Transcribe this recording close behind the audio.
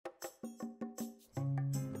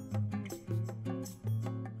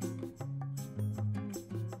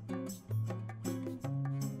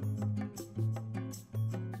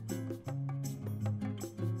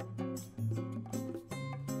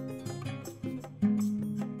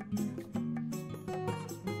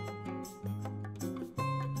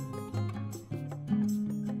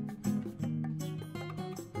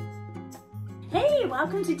Hey,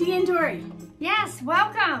 welcome to Dee and Dory. Yes,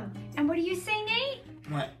 welcome. And what do you say, Nate?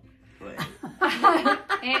 What?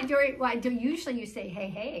 And Dory, well, usually you say, hey,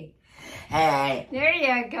 hey. Hey. There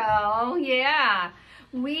you go. Yeah.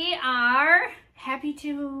 We are happy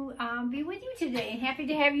to be with you today and happy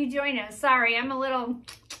to have you join us. Sorry, I'm a little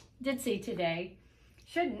ditzy today.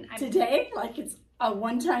 Shouldn't. Today? Like it's a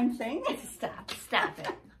one-time thing? Stop it.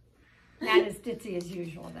 Not as ditzy as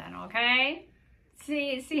usual then, okay?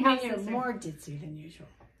 See how you're more ditzy than usual.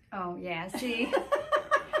 Oh, yeah, see?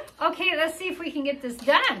 Okay, let's see if we can get this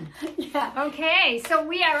done. Yeah. Okay, so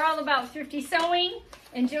we are all about thrifty sewing,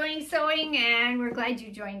 enjoying sewing, and we're glad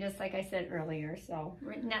you joined us, like I said earlier. So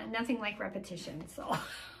nothing like repetition, so.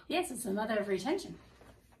 Yes, it's a mother of retention.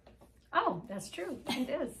 Oh, that's true.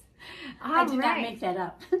 It is. I did not make that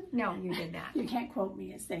up. No, you did not. You can't quote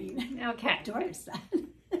me as saying. Okay. Dory said.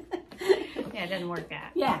 Yeah, it doesn't work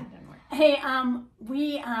that. Yeah. It doesn't work. Hey,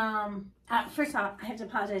 first off, I have to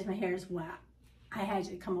apologize. My hair is wet. I had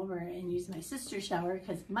to come over and use my sister's shower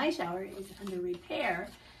because my shower is under repair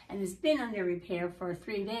and it's been under repair for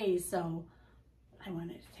 3 days. So I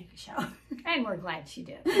wanted to take a shower. And we're glad she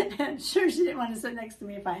did. I'm sure she didn't want to sit next to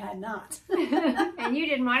me if I had not. And you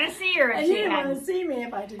didn't want to see her if and she you didn't hadn't. want to see me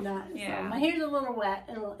if I did not. Yeah. So my hair's a little wet.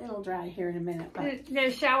 It'll dry here in a minute. But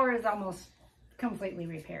The shower is almost completely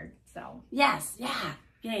repaired. So yes, yeah,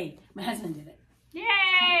 yay! My husband did it.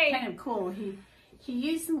 Yay! Kind of cool. He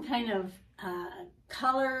used some kind of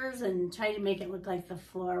colors and tried to make it look like the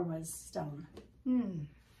floor was stone.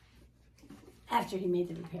 After he made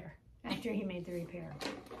the repair. After he made the repair.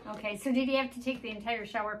 Okay, so did he have to take the entire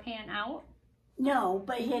shower pan out? No,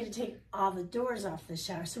 but he had to take all the doors off the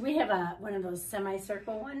shower. So we have one of those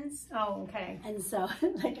semicircle ones. Oh, okay. And so,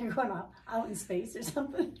 like you're going out in space or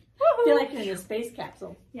something. I feel like you're in a space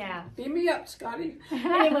capsule. Yeah. Beam me up, Scotty.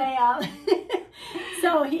 Anyway,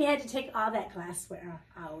 so he had to take all that glassware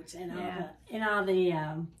out and all the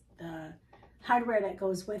hardware that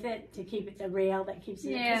goes with it to keep it, the rail that keeps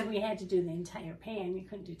it. Because we had to do the entire pan. You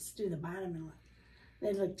couldn't just do the bottom and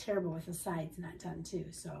they look terrible with the sides not done too.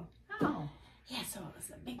 So. Oh. Yeah, so it was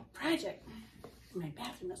a big project. My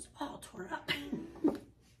bathroom is all tore up.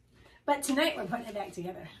 But tonight we're putting it back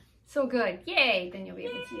together. So good. Yay. Then you'll be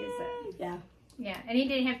able to use it. Yeah. Yeah. And he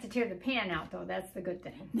didn't have to tear the pan out, though. That's the good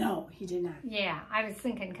thing. No, he did not. Yeah. I was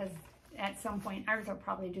thinking because at some point ours will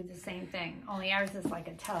probably do the same thing. Only ours is like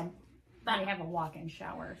a tub. But we have a walk-in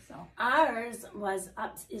shower, so. Ours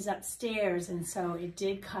is upstairs, and so it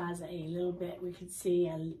did cause a little bit. We could see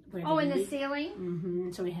where in the ceiling?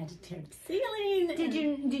 Mm-hmm. So we had to tear the ceiling.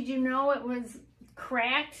 Did you know it was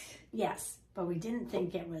cracked? Yes, but we didn't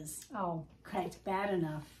think it was cracked bad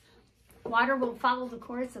enough. Water will follow the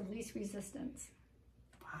course of least resistance.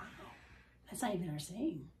 Wow, that's not even our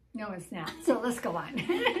saying. No, it's not. So let's go on.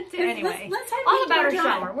 Anyway, let's all about our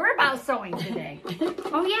shower. We're about sewing today.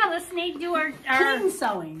 Oh yeah, let's do our clean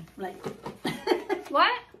sewing. Like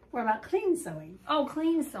what? We're about clean sewing. Oh,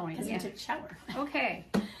 clean sewing. Because we took a shower. Okay.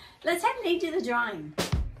 Let's have Nate do the drawing.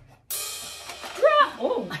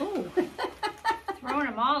 Oh. Throwing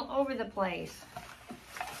them all over the place.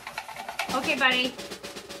 Okay, buddy.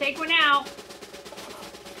 Take one out.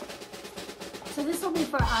 So this will be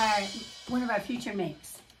for one of our future makes.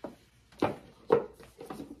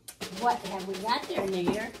 What have we got there,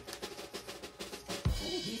 Nader? Oh,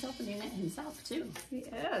 he's opening it himself, too. He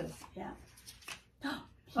is. Yeah.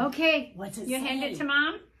 Okay. What's it You say? hand it to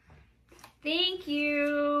Mom? Thank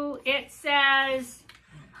you. It says...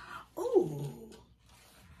 Ooh.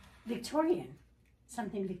 Victorian.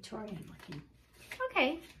 Something Victorian looking.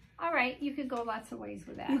 Okay. All right. You could go lots of ways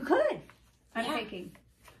with that. You could. I'm thinking.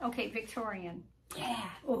 Okay, Victorian. Yeah.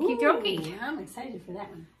 Okie dokie. I'm excited for that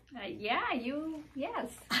one. Yes.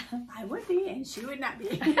 I would be, and she would not be.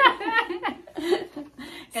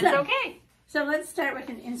 It's okay. So let's start with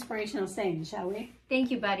an inspirational saying, shall we?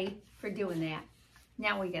 Thank you, buddy, for doing that.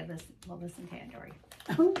 Now we'll listen to Aunt Dory.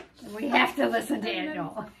 We have to listen to Aunt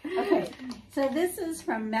Dory. Okay, so this is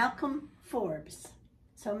from Malcolm Forbes.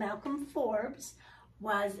 So Malcolm Forbes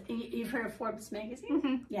was, you've heard of Forbes magazine?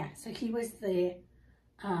 Mm-hmm. Yeah, so he was the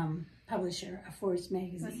publisher of Forbes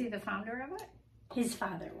magazine. Was he the founder of it? His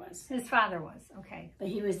father was. His father was, okay. But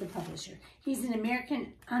he was the publisher. He's an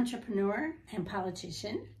American entrepreneur and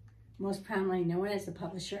politician, most prominently known as the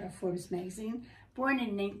publisher of Forbes magazine. Born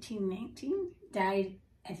in 1919, died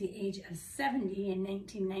at the age of 70 in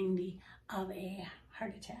 1990 of a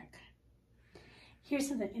heart attack. Here's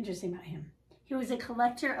something interesting about him. He was a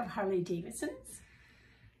collector of Harley Davidsons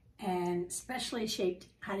and specially shaped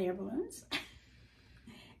hot air balloons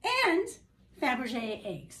and Fabergé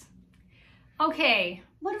eggs. Okay.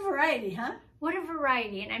 What a variety, huh? What a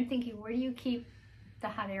variety. And I'm thinking, where do you keep the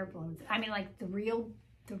hot air balloons. I mean, like the real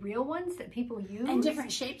ones that people use. And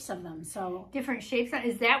different shapes of them. So different shapes.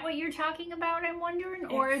 Is that what you're talking about? I'm wondering,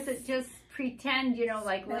 or is it just pretend? You know,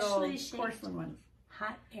 like little porcelain ones.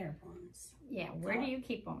 Hot air balloons. Yeah. Where do you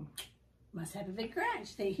keep them? Must have a big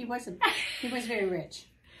garage. He was very rich.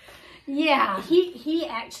 Yeah. He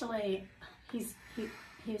actually he's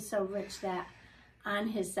so rich that on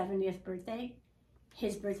his 70th birthday,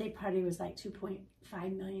 his birthday party was like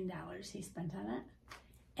 $2.5 million he spent on it.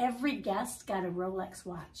 Every guest got a Rolex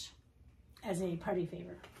watch as a party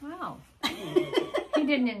favor. Wow. He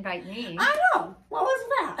didn't invite me. I know. What was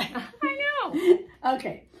that? I know.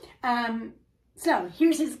 Okay. So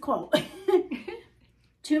here's his quote.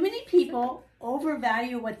 Too many people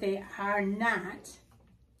overvalue what they are not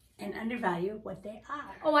and undervalue what they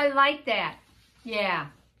are. Oh, I like that. Yeah.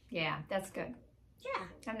 Yeah, that's good. Yeah.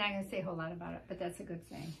 I'm not going to say a whole lot about it, but that's a good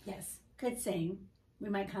saying. Yes, good saying. We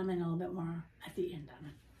might comment a little bit more at the end on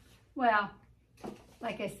it. Well,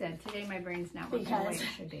 like I said, today my brain's not working the way it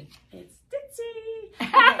should be. It's ditzy.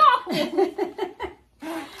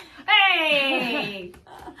 Hey!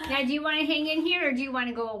 Now, do you want to hang in here or do you want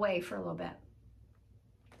to go away for a little bit?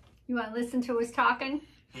 You want to listen to us talking?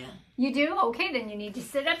 Yeah. You do? Okay, then you need to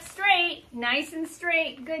sit up straight. Nice and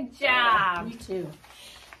straight. Good job. Me too.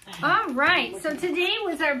 All right. So today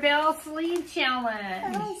was our bell sleeve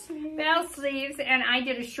challenge. Bell sleeves. Bell sleeves. And I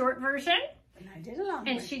did a short version. And I did a long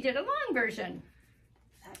And version. she did a long version.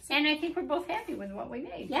 And I think we're both happy with what we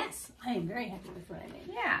made. Yes, I am very happy with what I made.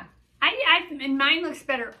 Yeah. And mine looks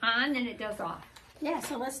better on than it does off. Yeah,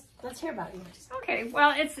 so let's hear about yours. Okay.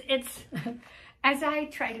 Well, it's as I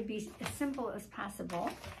try to be as simple as possible.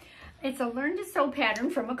 It's a learn to sew pattern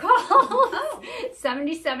from McCalls,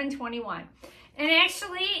 7721. And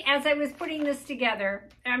actually, as I was putting this together,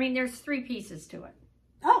 I mean, there's 3 pieces to it.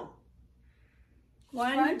 Oh.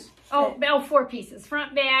 One. Front. 4 pieces.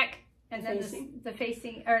 Front, back, and then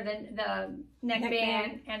facing. the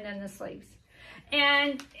neckband, and then the sleeves.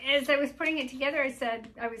 And as I was putting it together,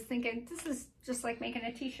 I was thinking, this is just like making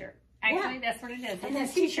a t-shirt. Actually, that's what it is. And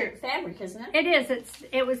that's t-shirt fabric, isn't it? It is.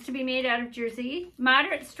 It was to be made out of jersey,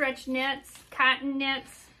 moderate stretch knits, cotton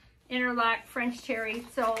knits, interlock, French terry.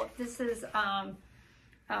 So this is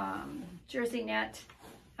jersey knit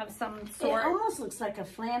of some sort. It almost looks like a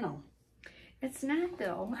flannel. It's not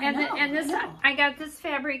though. I know. I got this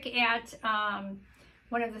fabric at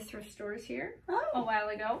one of the thrift stores here a while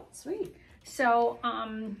ago. Sweet. So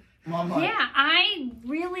yeah, I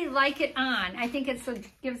really like it on. I think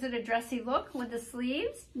gives it a dressy look with the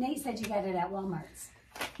sleeves. Nate said you got it at Walmart's.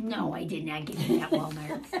 No, I did not get it at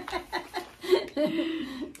Walmart's.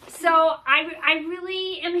 So I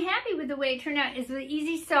really am happy with the way it turned out. It's an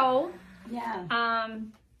easy sew. Yeah.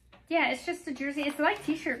 Yeah, it's just a jersey. It's like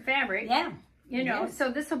t-shirt fabric. Yeah. You know, so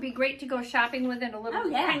this will be great to go shopping with and a little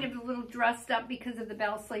kind of a little dressed up because of the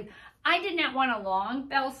bell sleeve. I did not want a long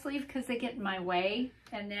bell sleeve because they get in my way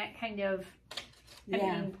and that kind of, I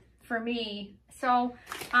mean, for me. So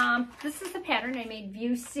this is the pattern I made,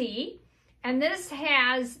 View C. And this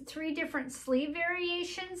has 3 different sleeve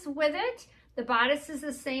variations with it. The bodice is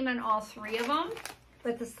the same on all 3 of them,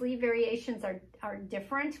 but the sleeve variations are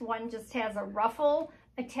different. One just has a ruffle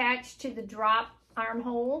attached to the drop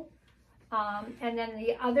armhole. And then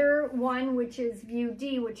the other one, which is View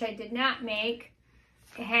D, which I did not make,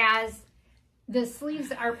 has the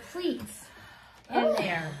sleeves are pleats in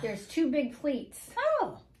there. There's 2 big pleats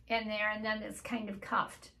in there, and then it's kind of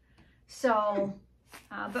cuffed. So,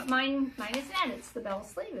 but mine is not. It's the bell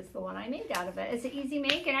sleeve. It's the one I made out of it. It's an easy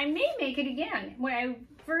make, and I may make it again. When I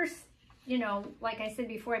first, you know, like I said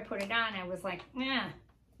before I put it on, I was like,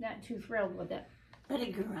 not too thrilled with it. But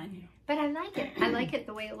it grew on you. But I like it. I like it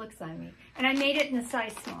the way it looks on me. And I made it in a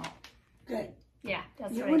size small. Good. Yeah,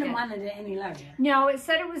 that's you what I did. You wouldn't have wanted it any larger. No, it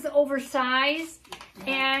said it was oversized,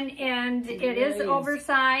 and it really is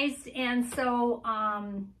oversized. And so,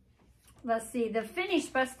 let's see, the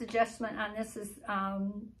finished bust adjustment on this is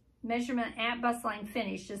measurement at bust line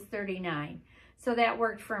finish is 39. So that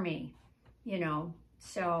worked for me, you know.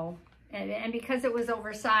 So, and because it was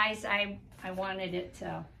oversized, I wanted it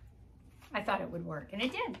to. I thought it would work, and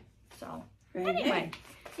it did. So anyway,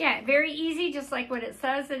 yeah, very easy, just like what it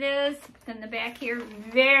says it is. And the back here,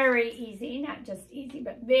 very easy, not just easy,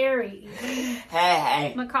 but very easy.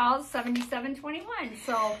 Hey. McCalls 7721.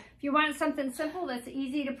 So if you want something simple that's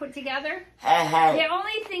easy to put together, Hey. the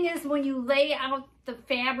only thing is when you lay out the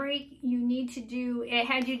fabric, you need to do. It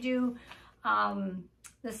had you do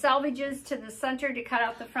the selvages to the center to cut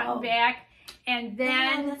out the front and back. And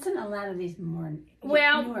then that's in a lot of these newer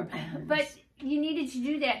patterns. But you needed to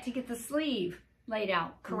do that to get the sleeve laid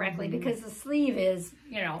out correctly because the sleeve is,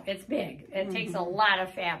 you know, it's big. It takes a lot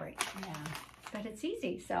of fabric. Yeah. But it's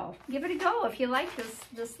easy, so give it a go if you like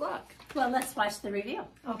this look. Well, let's watch the reveal.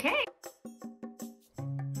 Okay.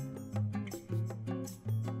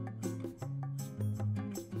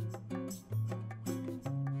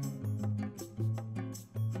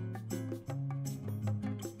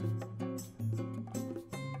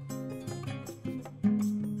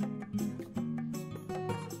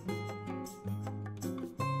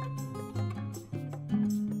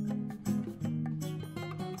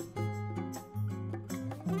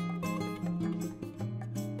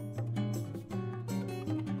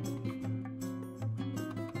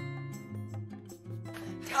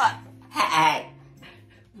 Hey.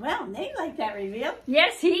 Well, Nate liked that reveal.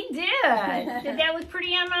 Yes, he did. Did that look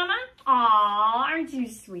pretty on Mama? Aw, aren't you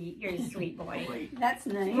sweet? You're a sweet boy. That's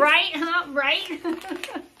nice. Right, huh? Right?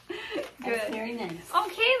 That's very nice.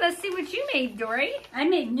 Okay, let's see what you made, Dory. I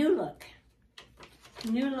made New Look.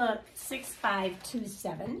 New Look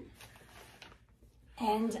 6527.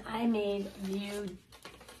 And I made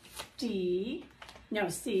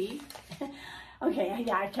C. Okay,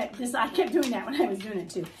 yeah, I kept doing that when I was doing it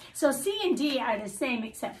too. So C and D are the same,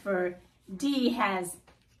 except for D has,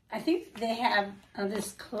 I think they have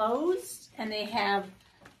this closed and they have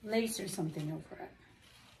lace or something over it.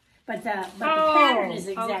 But the pattern is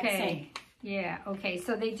the exact same. Yeah, okay,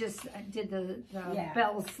 so they just did the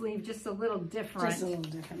bell sleeve just a little different. Just a little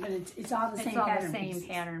different, but it's all the same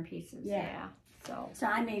pattern pieces. Yeah. So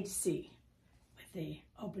I made C with the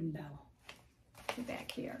open bell.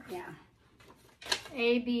 Back here. Yeah.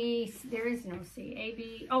 A, B, there is no C. A,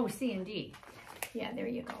 B, oh, C and D. Yeah, there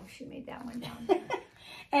you go. She made that one down there.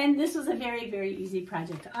 And this was a very, very easy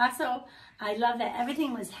project. Also, I love that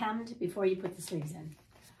everything was hemmed before you put the sleeves in.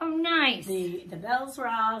 Oh, nice. The bells were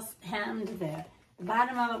all hemmed. The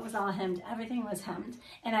bottom of it was all hemmed. Everything was hemmed.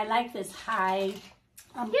 And I like this high.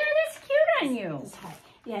 Yeah, that's cute on you. This high.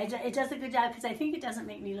 Yeah, it does a good job because I think it doesn't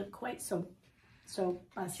make me look quite so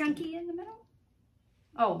busty. Chunky in the middle?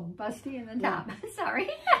 Oh, busty in the top. Yeah. Sorry.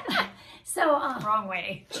 So wrong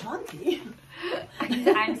way. Chunky.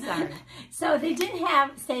 I'm sorry. So they did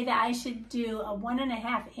say that I should do a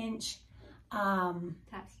 1.5 inch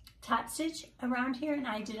top stitch around here, and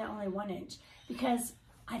I did only 1 inch because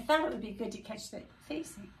I thought it would be good to catch the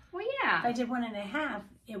facing. Well, yeah. If I did 1.5,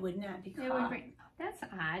 it would not be caught. That's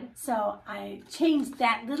odd. So I changed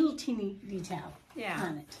that little teeny detail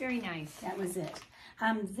on it. Very nice. That was it.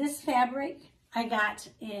 This fabric I got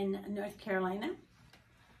in North Carolina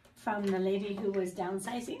from the lady who was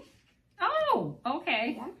downsizing. Oh,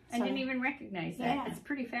 okay. Yeah, I didn't even recognize that. Yeah. It's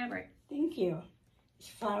pretty fabric. Thank you. It's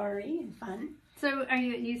flowery and fun. So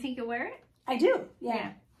you think you'll wear it? I do.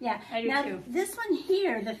 Yeah. I do now, too. This one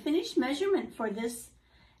here, the finished measurement for this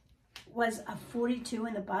was a 42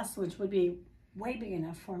 in the bust, which would be way big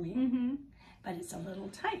enough for me. Mm-hmm. But it's a little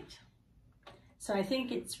tight. So I think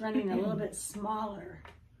it's running a little bit smaller.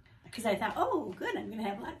 Because I thought, oh, good, I'm going to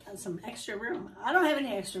have some extra room. I don't have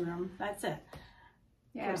any extra room. That's it.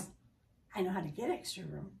 Yeah. Of course, I know how to get extra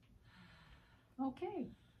room. Okay.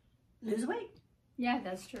 Lose weight. Yeah,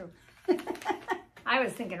 that's true. I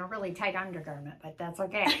was thinking a really tight undergarment, but that's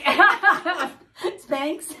okay.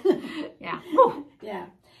 Spanx. Yeah. Yeah.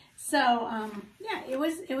 So, yeah, it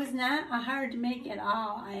was not hard to make at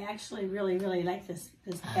all. I actually really, really like this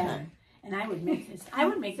pattern. And I would make this. I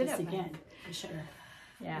would make this again, for sure.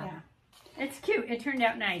 Yeah. It's cute. It turned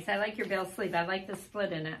out nice. I like your bell sleeve. I like the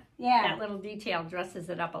split in it. Yeah. That little detail dresses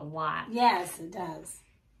it up a lot. Yes, it does.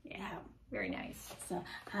 Yeah. Very nice. So,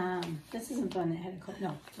 this isn't one that had a close.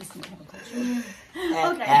 No, this doesn't have a close.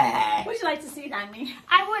 Okay. Would you like to see it on me?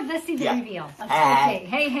 I would. Let's see the reveal. Okay.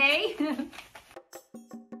 Hey.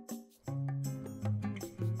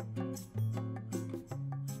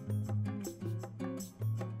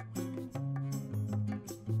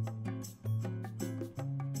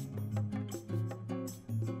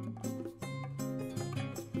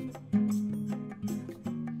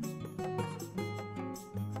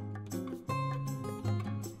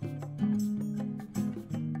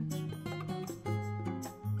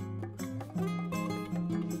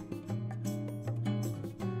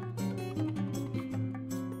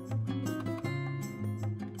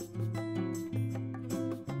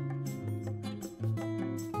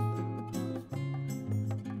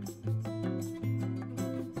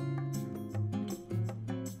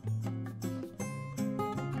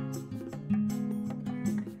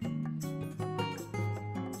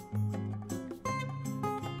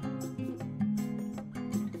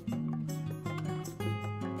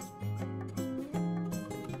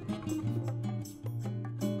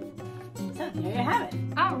 there you have it.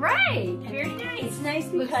 All right. Very nice. It's nice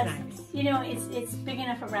Looks because, nice. you know, it's big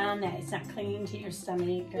enough around that it's not clinging to your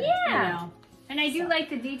stomach. Or, Yeah. You know. And I do like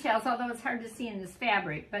the details, although it's hard to see in this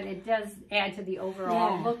fabric, but it does add to the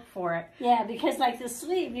overall look for it. Yeah, because like the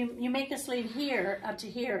sleeve, you make the sleeve here, up to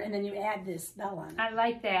here, and then you add this bell on it. I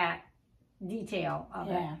like that detail of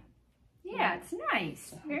it. Yeah. Yeah, it's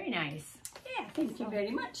nice. Very nice. Yeah, thank you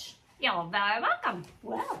very much. You're very welcome.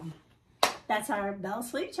 Well, that's our bell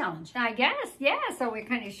sleeve challenge. I guess, yeah. So we're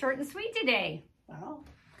kind of short and sweet today. Well,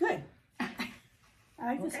 good. I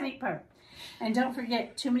like the sweet part. And don't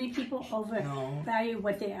forget, too many people overvalue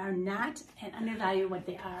what they are not and undervalue what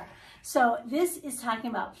they are. So this is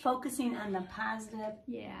talking about focusing on the positive,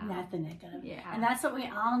 not the negative. Yeah. And that's what we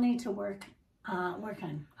all need to work on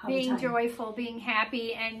all being the time. Joyful, being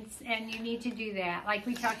happy, and you need to do that. Like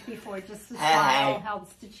we talked before, just the smile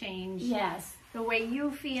helps to change the way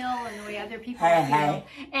you feel and the way other people feel.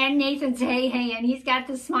 And Nathan's hey, and he's got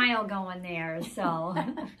the smile going there. So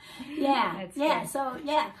That's good. So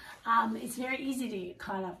it's very easy to get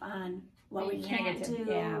caught up on what we can't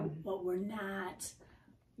do, what we're not,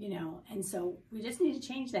 you know. And so we just need to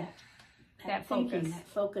change that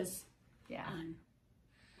focus on.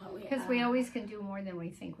 Because we always can do more than we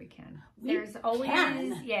think we can. There's always,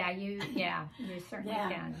 you certainly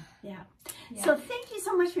can. Yeah. So thank you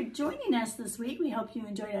so much for joining us this week. We hope you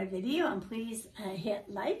enjoyed our video, and please hit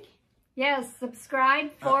like. Yes,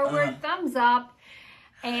 subscribe, forward, thumbs up,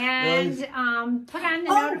 and put on the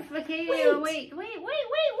notification. Wait, what?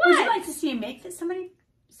 Would you like to see a make that somebody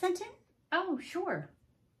sent in? Oh, sure.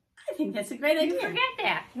 I think that's a great idea.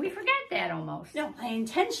 We forgot that almost. No, I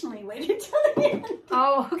intentionally waited till the end.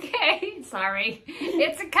 Oh, okay. Sorry.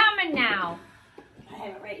 It's coming now. I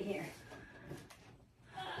have it right here.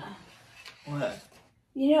 What?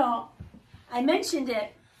 You know, I mentioned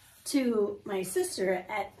it to my sister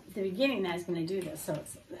at the beginning that I was going to do this, so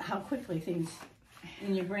it's how quickly things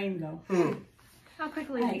in your brain go. How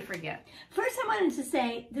quickly we forget. First, I wanted to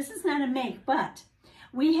say, this is not a make, but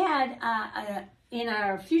we had in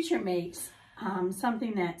our future makes,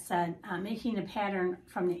 something that said making a pattern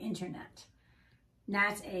from the internet,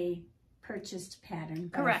 not a purchased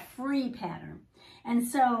pattern, but a free pattern. And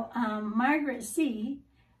so Margaret C.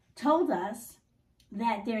 told us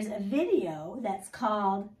that there's a video that's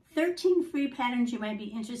called 13 Free Patterns You Might Be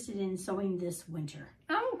Interested in Sewing This Winter.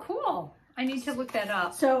 Oh, cool. I need to look that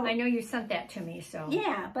up. So I know you sent that to me, so.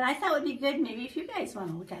 Yeah, but I thought it would be good maybe if you guys want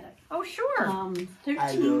to look at it. Oh, sure.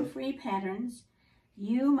 13 free patterns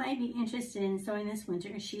you might be interested in sewing this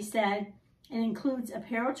winter. She said it includes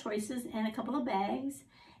apparel choices and a couple of bags.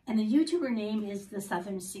 And the YouTuber name is The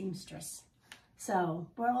Southern Seamstress. So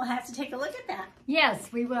we'll have to take a look at that.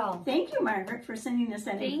 Yes, we will. Thank you, Margaret, for sending us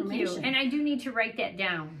that information. Thank you. And I do need to write that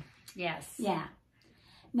down. Yes. Yeah.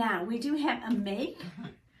 Now, we do have a make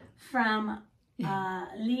from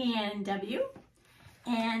Leanne W.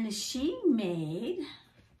 And she made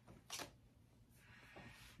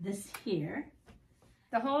this here.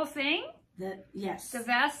 The whole thing? Yes. The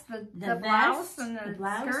vest, the blouse, and the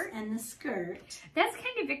skirt? And the skirt. That's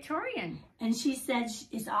kind of Victorian. And she said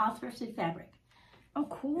it's all thrifted fabric. Oh,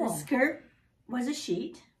 cool. The skirt was a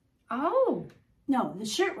sheet. Oh. No, the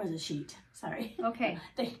shirt was a sheet. Sorry. Okay.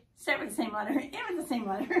 They start with the same letter and with the same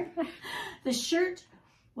letter. The shirt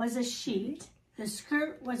was a sheet. The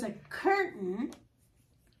skirt was a curtain.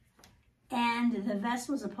 And the vest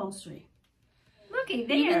was upholstery. Looky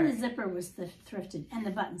there. Even the zipper was thrifted, and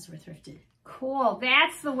the buttons were thrifted. Cool.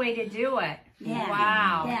 That's the way to do it. Yeah.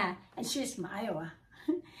 Wow. Yeah. And she's from Iowa.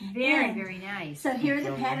 Very, very nice. So here are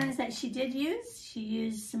the patterns that she did use. She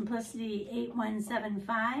used Simplicity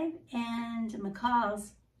 8175 and McCalls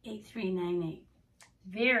 8398.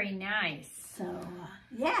 Very nice. So,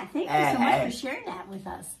 yeah, thank you so much for sharing that with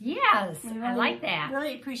us. Yes, Really, I like that.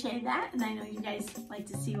 Really appreciate that, and I know you guys like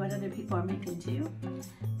to see what other people are making too.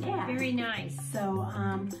 Yeah. Very nice. So,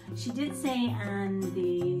 she did say on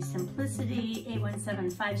the Simplicity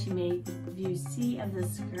 8175, she made view C of the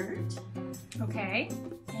skirt. Okay.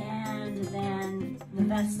 And then the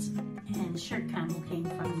vest and shirt combo came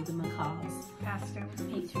from the McCalls. Costume.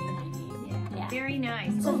 8398. Yeah. Very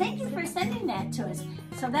nice. So thank you for sending that to us.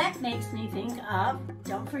 So that makes me think of,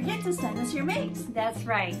 don't forget to send us your makes. That's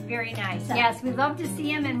right. Very nice. So, yes, we love to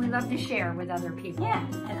see them and we love to share with other people. Yeah,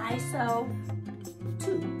 and I sew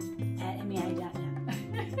too at MEI.net.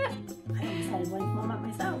 I almost had a blank moment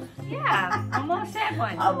myself. Yeah, almost had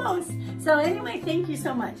had one. Almost. So anyway, thank you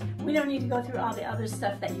so much. We don't need to go through all the other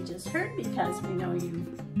stuff that you just heard because we know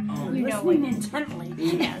you are listening intently.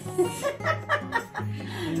 Yes.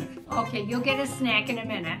 Okay, you'll get a snack in a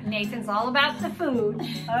minute. Nathan's all about the food.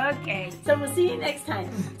 Okay. So we'll see you next time.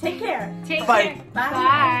 Take care. Take Bye. care.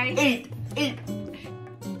 Bye. Bye. Eat.